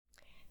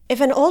If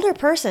an older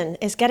person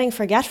is getting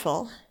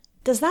forgetful,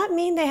 does that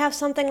mean they have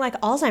something like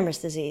Alzheimer's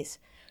disease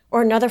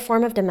or another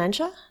form of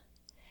dementia?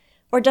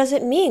 Or does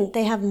it mean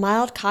they have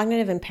mild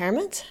cognitive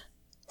impairment?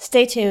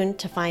 Stay tuned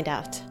to find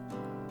out.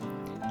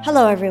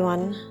 Hello,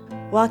 everyone.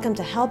 Welcome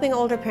to Helping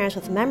Older Parents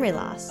with Memory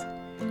Loss,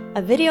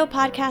 a video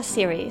podcast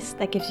series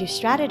that gives you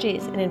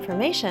strategies and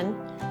information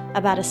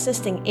about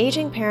assisting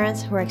aging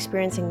parents who are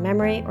experiencing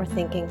memory or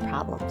thinking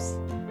problems.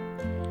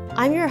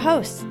 I'm your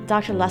host,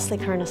 Dr. Leslie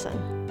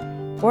Kernison,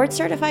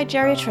 board-certified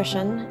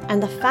geriatrician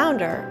and the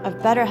founder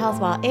of Better Health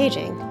While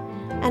Aging,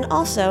 and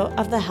also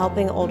of the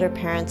Helping Older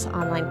Parents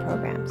online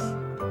programs.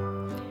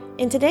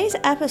 In today's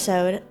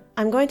episode,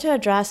 I'm going to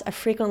address a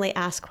frequently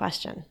asked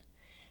question,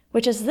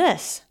 which is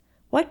this: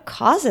 what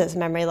causes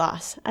memory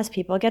loss as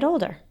people get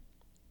older?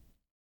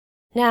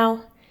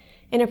 Now,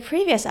 in a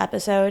previous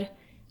episode,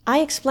 I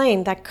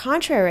explained that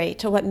contrary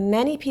to what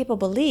many people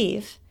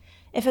believe,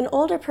 if an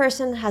older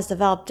person has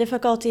developed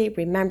difficulty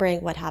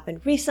remembering what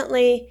happened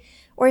recently,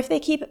 or if they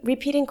keep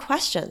repeating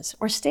questions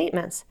or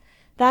statements,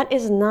 that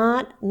is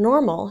not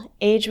normal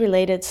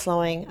age-related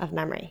slowing of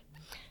memory.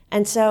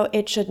 And so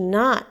it should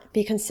not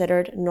be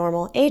considered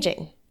normal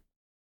aging.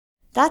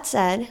 That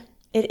said,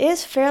 it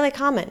is fairly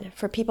common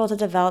for people to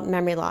develop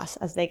memory loss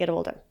as they get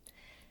older.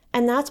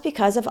 And that's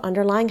because of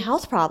underlying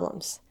health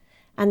problems.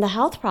 And the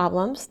health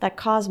problems that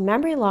cause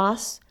memory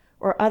loss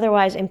or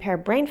otherwise impair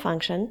brain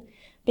function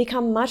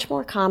become much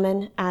more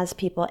common as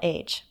people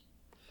age.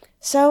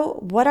 So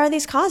what are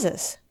these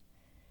causes?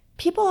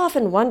 People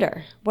often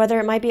wonder whether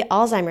it might be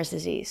Alzheimer's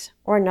disease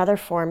or another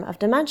form of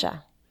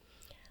dementia.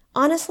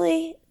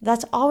 Honestly,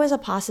 that's always a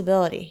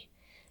possibility,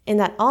 in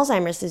that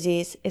Alzheimer's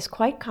disease is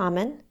quite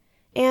common,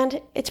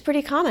 and it's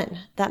pretty common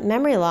that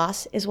memory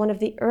loss is one of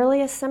the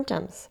earliest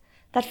symptoms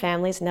that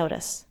families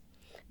notice.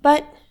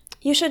 But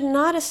you should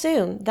not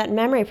assume that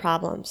memory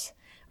problems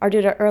are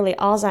due to early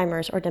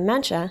Alzheimer's or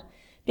dementia,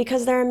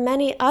 because there are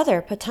many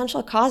other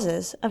potential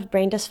causes of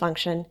brain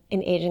dysfunction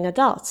in aging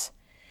adults.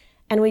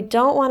 And we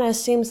don't want to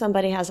assume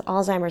somebody has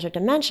Alzheimer's or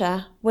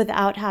dementia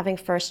without having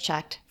first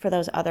checked for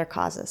those other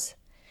causes.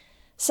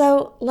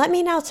 So let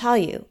me now tell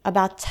you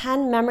about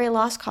 10 memory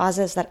loss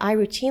causes that I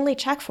routinely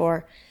check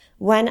for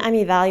when I'm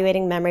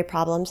evaluating memory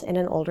problems in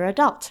an older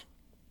adult.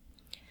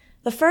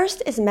 The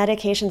first is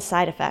medication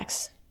side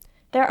effects.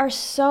 There are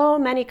so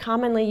many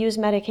commonly used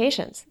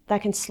medications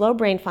that can slow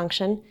brain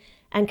function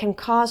and can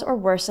cause or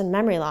worsen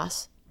memory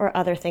loss or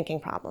other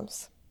thinking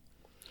problems.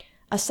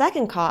 A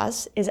second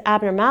cause is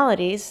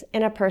abnormalities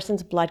in a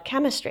person's blood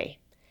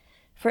chemistry.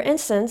 For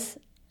instance,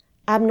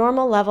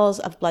 abnormal levels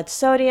of blood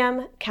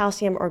sodium,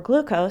 calcium, or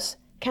glucose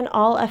can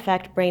all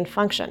affect brain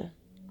function.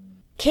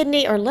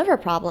 Kidney or liver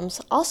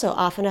problems also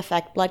often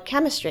affect blood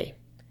chemistry.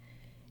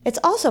 It's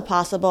also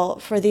possible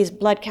for these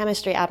blood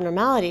chemistry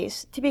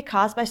abnormalities to be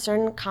caused by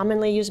certain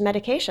commonly used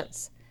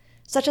medications,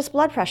 such as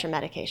blood pressure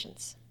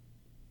medications.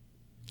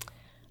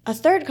 A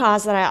third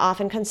cause that I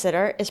often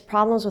consider is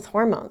problems with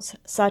hormones,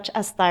 such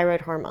as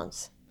thyroid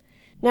hormones.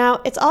 Now,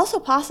 it's also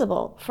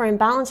possible for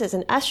imbalances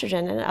in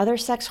estrogen and other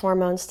sex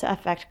hormones to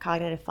affect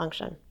cognitive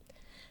function.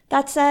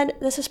 That said,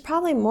 this is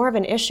probably more of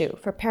an issue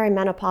for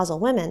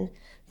perimenopausal women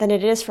than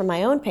it is for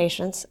my own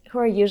patients, who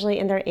are usually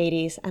in their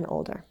 80s and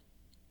older.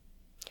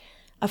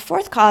 A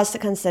fourth cause to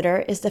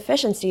consider is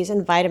deficiencies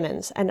in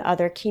vitamins and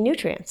other key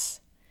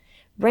nutrients.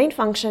 Brain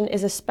function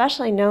is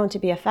especially known to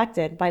be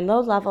affected by low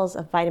levels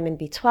of vitamin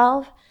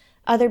B12,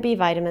 other B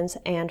vitamins,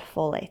 and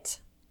folate.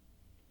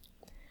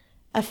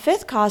 A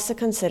fifth cause to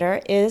consider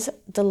is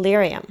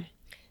delirium.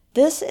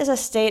 This is a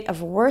state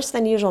of worse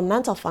than usual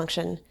mental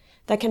function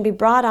that can be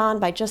brought on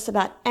by just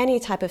about any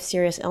type of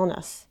serious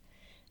illness.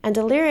 And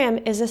delirium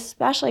is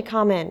especially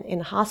common in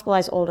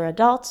hospitalized older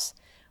adults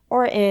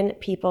or in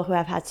people who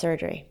have had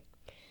surgery.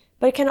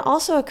 But it can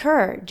also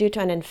occur due to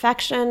an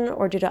infection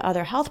or due to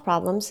other health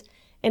problems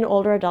in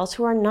older adults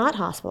who are not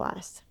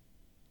hospitalized.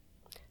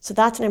 So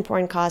that's an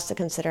important cause to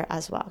consider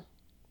as well.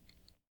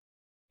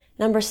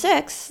 Number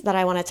 6 that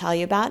I want to tell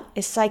you about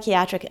is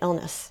psychiatric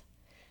illness.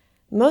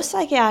 Most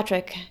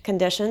psychiatric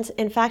conditions,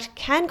 in fact,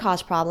 can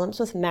cause problems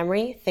with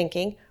memory,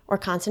 thinking, or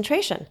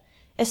concentration,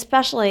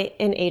 especially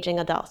in aging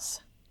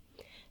adults.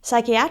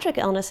 Psychiatric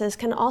illnesses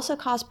can also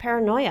cause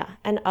paranoia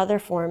and other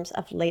forms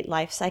of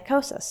late-life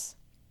psychosis.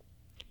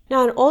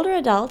 Now, in older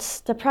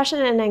adults, depression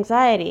and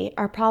anxiety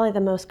are probably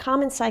the most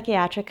common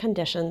psychiatric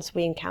conditions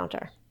we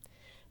encounter.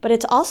 But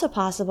it's also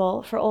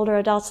possible for older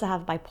adults to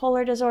have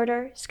bipolar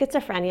disorder,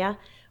 schizophrenia,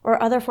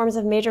 or other forms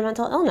of major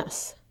mental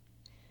illness.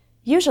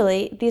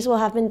 Usually, these will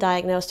have been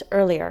diagnosed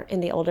earlier in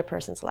the older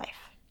person's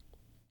life.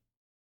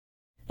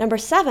 Number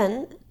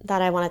 7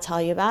 that I want to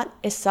tell you about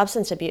is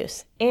substance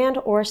abuse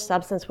and/or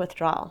substance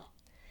withdrawal.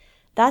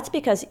 That's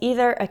because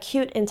either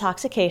acute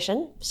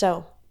intoxication,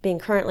 so being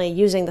currently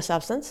using the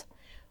substance,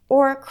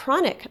 or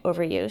chronic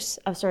overuse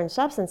of certain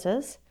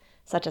substances,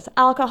 such as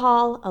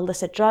alcohol,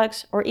 illicit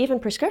drugs, or even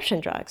prescription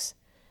drugs,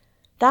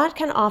 that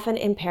can often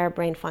impair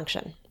brain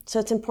function. So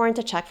it's important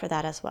to check for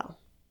that as well.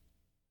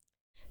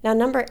 Now,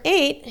 number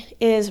 8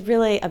 is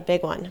really a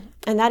big one,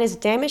 and that is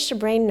damage to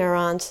brain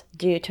neurons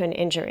due to an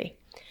injury.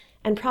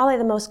 And probably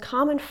the most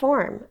common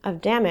form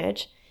of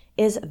damage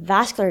is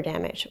vascular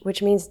damage,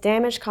 which means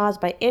damage caused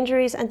by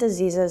injuries and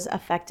diseases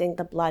affecting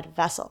the blood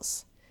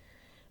vessels.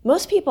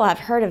 Most people have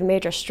heard of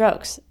major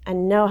strokes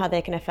and know how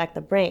they can affect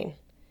the brain.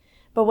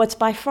 But what's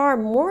by far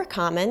more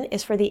common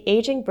is for the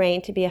aging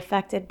brain to be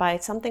affected by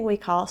something we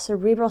call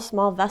cerebral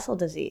small vessel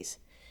disease,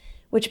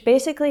 which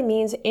basically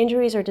means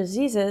injuries or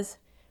diseases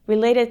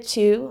related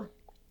to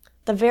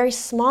the very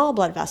small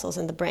blood vessels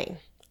in the brain.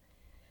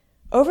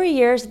 Over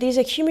years, these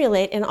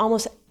accumulate in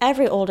almost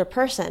every older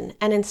person,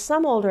 and in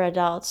some older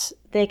adults,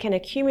 they can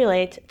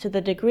accumulate to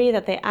the degree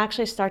that they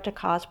actually start to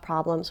cause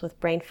problems with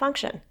brain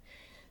function.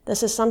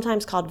 This is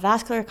sometimes called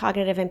vascular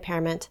cognitive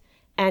impairment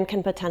and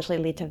can potentially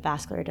lead to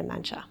vascular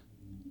dementia.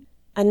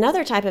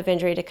 Another type of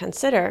injury to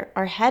consider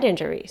are head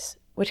injuries,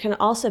 which can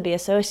also be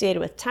associated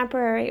with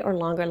temporary or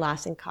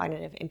longer-lasting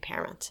cognitive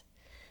impairment.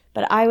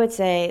 But I would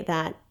say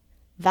that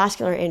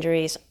vascular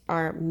injuries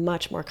are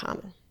much more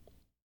common.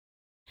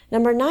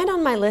 Number 9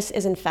 on my list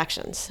is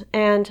infections,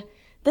 and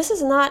this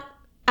is not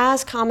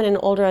as common in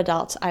older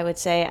adults, I would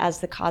say, as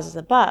the causes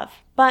above,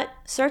 but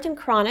certain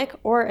chronic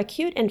or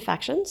acute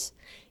infections,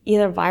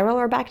 either viral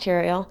or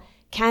bacterial,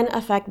 can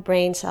affect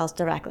brain cells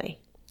directly.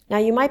 Now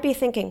you might be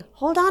thinking,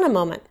 hold on a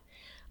moment.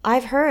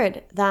 I've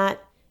heard that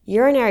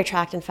urinary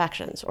tract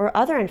infections or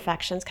other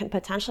infections can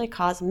potentially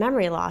cause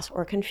memory loss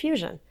or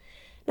confusion.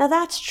 Now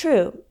that's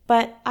true,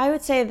 but I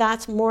would say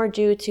that's more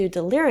due to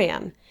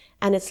delirium,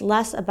 and it's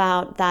less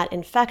about that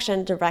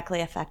infection directly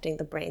affecting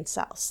the brain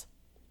cells.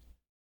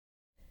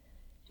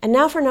 And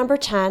now for number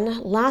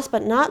 10, last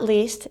but not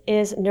least,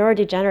 is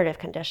neurodegenerative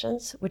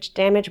conditions, which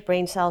damage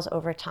brain cells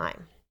over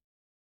time.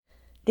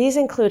 These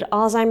include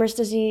Alzheimer's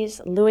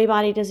disease, Lewy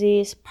body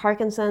disease,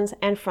 Parkinson's,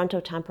 and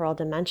frontotemporal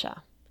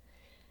dementia.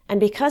 And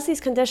because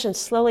these conditions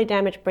slowly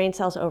damage brain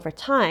cells over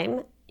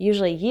time,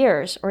 usually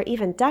years or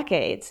even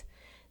decades,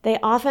 they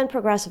often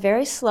progress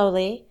very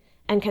slowly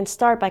and can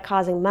start by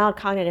causing mild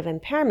cognitive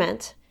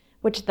impairment,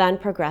 which then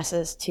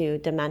progresses to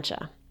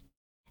dementia.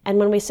 And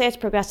when we say it's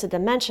progressed to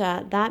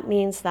dementia, that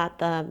means that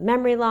the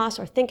memory loss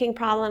or thinking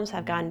problems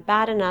have gotten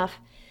bad enough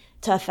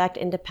to affect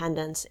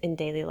independence in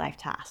daily life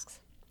tasks.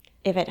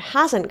 If it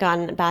hasn't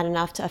gotten bad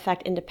enough to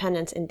affect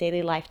independence in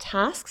daily life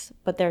tasks,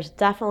 but there's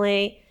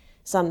definitely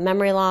some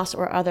memory loss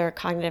or other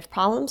cognitive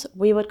problems,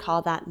 we would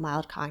call that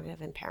mild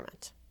cognitive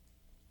impairment.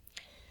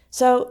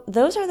 So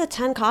those are the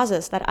 10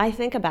 causes that I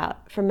think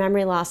about for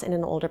memory loss in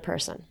an older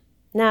person.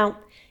 Now,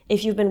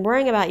 if you've been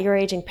worrying about your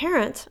aging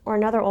parent or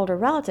another older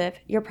relative,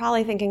 you're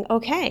probably thinking,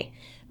 okay,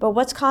 but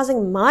what's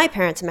causing my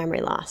parent's memory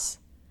loss?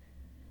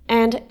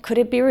 And could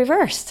it be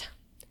reversed?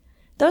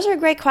 Those are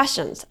great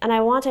questions, and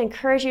I want to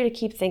encourage you to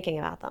keep thinking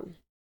about them.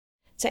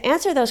 To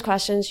answer those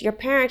questions, your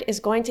parent is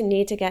going to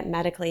need to get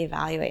medically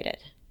evaluated.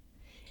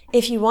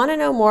 If you want to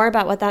know more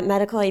about what that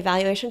medical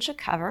evaluation should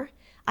cover,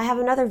 I have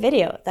another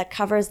video that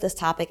covers this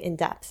topic in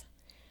depth.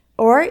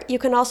 Or you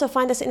can also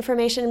find this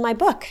information in my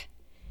book,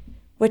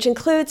 which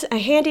includes a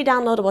handy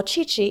downloadable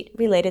cheat sheet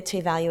related to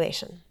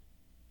evaluation.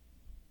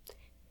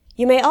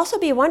 You may also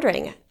be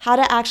wondering how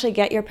to actually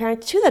get your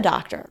parent to the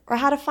doctor or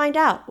how to find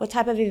out what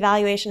type of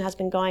evaluation has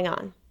been going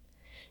on.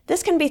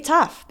 This can be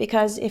tough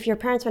because if your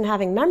parent's been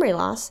having memory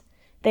loss,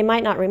 they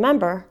might not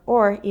remember,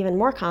 or even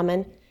more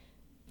common,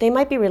 they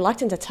might be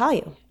reluctant to tell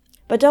you.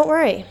 But don't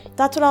worry,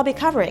 that's what I'll be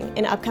covering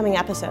in upcoming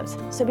episodes,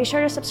 so be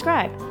sure to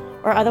subscribe,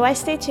 or otherwise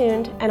stay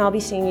tuned and I'll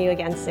be seeing you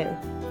again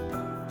soon.